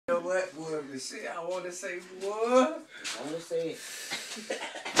shit I want to say, boy. I'm gonna say it.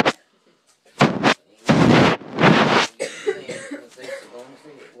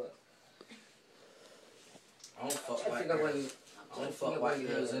 I don't fuck white girls. I don't fuck white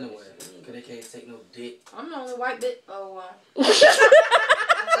girls anyway. Cause they can't take no dick. I'm the only white bitch. Oh, I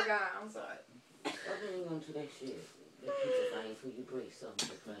forgot. I'm sorry. I ain't gonna do that shit. That people fighting for you break something.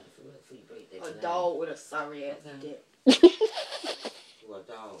 For you break that. A dog with a sorry ass dick. A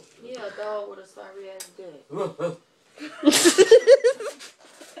dog. Yeah, a dog with a sorry ass dick.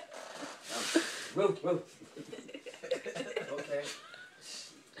 Okay.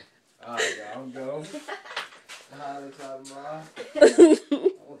 Alright, y'all, I'm going. Holla tomorrow.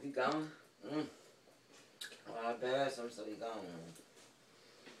 Oh, he gone? Oh, I bet some so he gone.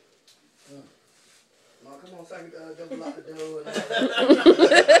 Mom, come on, so I can double lock the door.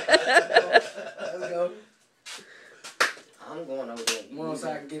 Let's go. I'm going over there. Come on, so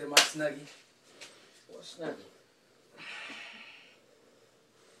I can get in my snuggie. What snuggie?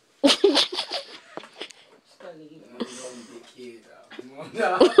 Snuggie, you know, you big kid, dog. Come on,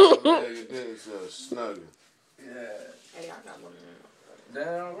 dog. It's a snuggie. Yeah. Hey, I got one.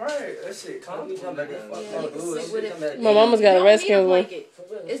 Damn right. That shit comfortable. My mama's got a Redskins one.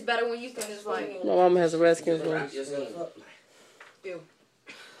 It's better when you think it's like. My mama has a Redskins one. Ew.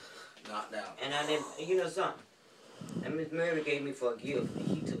 Knocked out. And I didn't, you know something? And Miss Mary gave me for a gift, and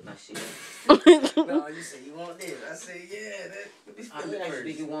he took my shit. No, you said you want this. I said, yeah, that would be I mean,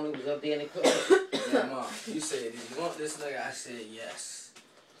 actually, you one who was up there in the club. Yeah, Mom, you said, you want this nigga? I said, yes.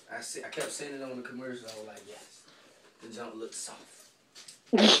 I kept saying it on the commercial. I was like, yes. The junk looks soft.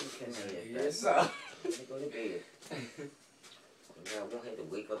 Yes, sir. Let me go to bed. I won't have to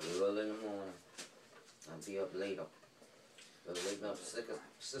wake up early in the morning. I'll be up later. But waking up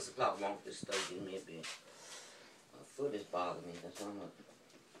 6 o'clock won't disturb me a bit. My foot is bothering me. That's why I'm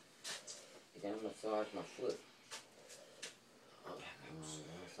going to massage my foot.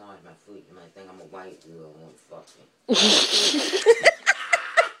 Massage my foot. You might think I'm a white girl and want to fuck me.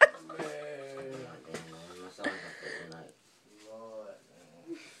 Massage my foot tonight. Lord,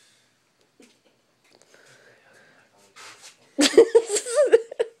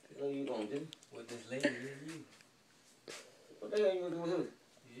 What are you going to do? with this lady, you. What the hell you going to do with her?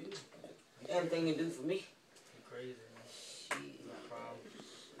 You. Everything you do for me? You crazy, man. Shit. No problem.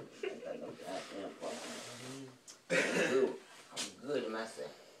 I got no goddamn problem. I'm good. I'm good to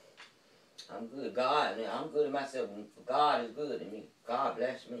myself. I'm good. God, man, I'm good to myself. God is good to me. God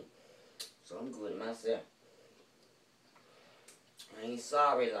bless me. So I'm good to myself. I ain't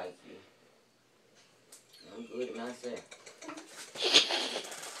sorry like you. I'm good to myself.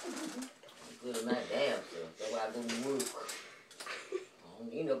 I'm good to my damn self. That's why I go to work. I don't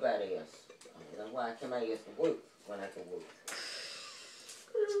need nobody else. That's why I come out here to work when I can work.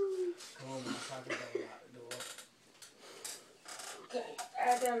 Come on, man. Talk about the door. Okay, I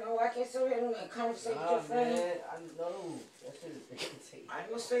don't know. I can't sit here and conversate with your friend. Man, I know. That shit is I ain't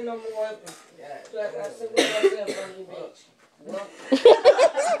gonna say no more. yeah. Like I said, what I said from you, bitch. What?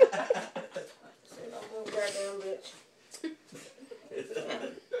 Say no more, goddamn bitch.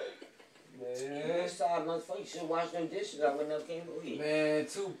 Man. Sorry, motherfucker. You should wash them dishes. I wouldn't have came over here. Man,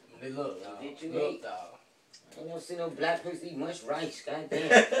 too. They look, dog. Did you Look, eat? dog. I ain't never seen no black person eat much rice. Goddamn.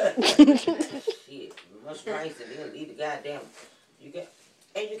 Shit, much rice and they'll eat the goddamn. You got,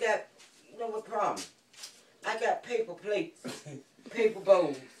 you know what problem? I got paper plates, paper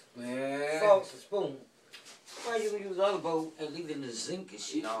bowls, Man. forks and spoons. Why you gonna use other bowl and leave it in the zinc and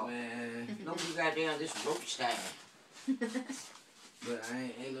shit? No, man. No, you got down this roach time. But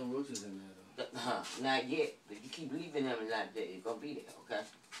ain't no roaches in there, though. Not yet. But you keep leaving them like that, it's gonna be there, okay?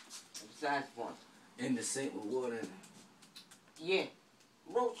 Besides the point. In the sink with water in it. Yeah.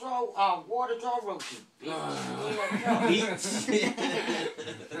 Roach draw, water draw roaches, bitch.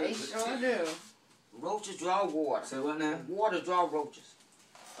 They sure do. Roaches draw water. Say what now? Water draw roaches.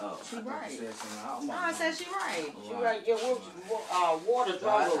 Oh, She right. No, I said she right. She right, yeah, roaches, water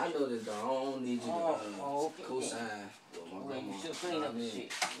draw roaches. I know this, dog. I don't need you to okay. co-sign. Well, you should clean up the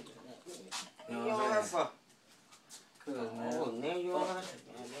shit. You What know you what on I'm her saying? for? Cause, man. Oh, now you on her?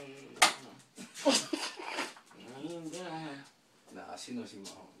 You ain't been on her. Nah, she knows she went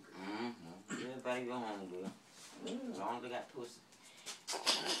home. Everybody go home, girl. As long as they got pussy.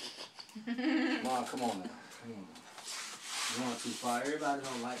 Mom, come on now. Come on. You're going too far. Everybody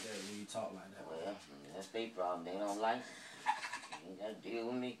don't like that when you talk like that. Well, that's their problem. They don't like it. You ain't got to deal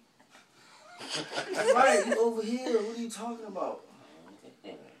with me. Right, you over here. What are you talking about? What the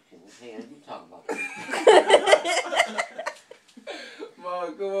hell you talking about?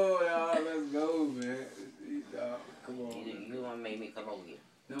 Mom, come on, y'all. Let's go, man. Dog. Come on. You want to make me come over here.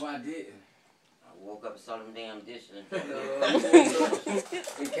 No, I didn't. woke up and saw them damn dishes.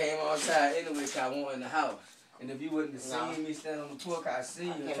 We came outside anyway because I went in the house. And if you wouldn't have seen me standing on the porch, I'd see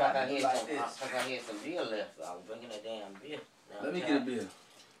you and try to do like this. I think I had some beer left. I was drinking that damn beer. Let me get a beer.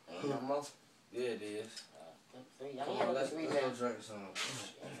 Ain't no more. Yeah, it is. Come on, let's drink some.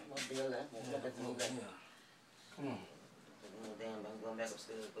 No beer left. Come on. Damn, I'm going back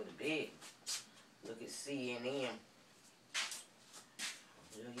upstairs to go to bed. Look at CNN.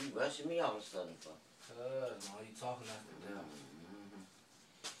 You rushing me all of a sudden for? No, you talking after them.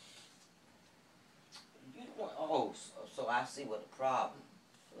 Oh, so I see what the problem.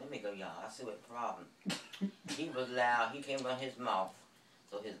 Let me go, y'all. I see what the problem. He was loud. He can't run his mouth.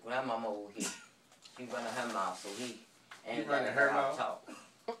 So his grandmama over here, she running her mouth. So he ain't running her mouth. Talk.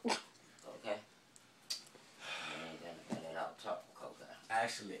 Okay. He ain't gonna let out talk. Okay.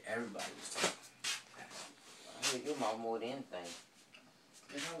 Actually, everybody was talking. I hear your mouth more than anything.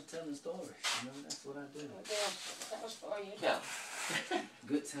 And I was telling stories. You know, that's what I do. What kind of story you tell?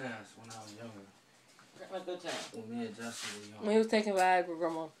 Good times when I was younger. What good time? When me and Justin were young. When he was taking Viagra,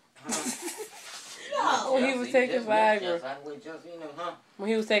 Grandma. No. When he was taking Viagra. When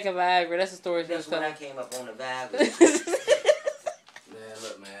he was taking Viagra, that's the story she was That's when I telling. came up on the Viagra. Man,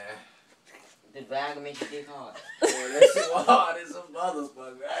 look, man. Did Viagra make your dick hard? Boy, that shit was hard as a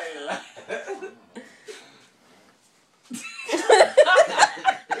motherfucker. I ain't lying.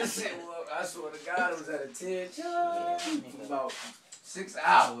 This shit was, I swear to God, it was at a 10 charge for about 6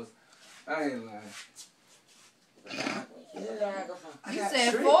 hours. I ain't lying. You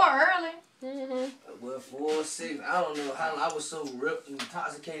said 4 early. Well, 4 or 6, I don't know how. I was so ripped and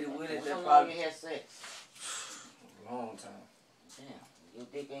intoxicated with it. How That long probably you had sex? a long time. Damn, your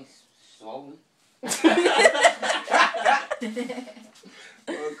dick ain't swollen.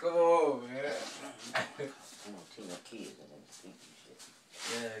 Oh, come on, man. I'm gonna tell your kids and then speak you shit.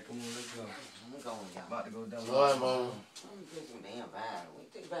 Yeah, come on, let's go. I'm going, y'all. About to go down. Right, Mom. I'm drinking damn Viagra. What you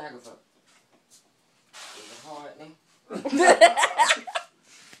take Viagra for? Is it hard, man?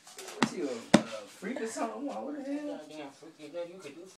 What you, freak or something? What the hell? Goddamn freaky. You could do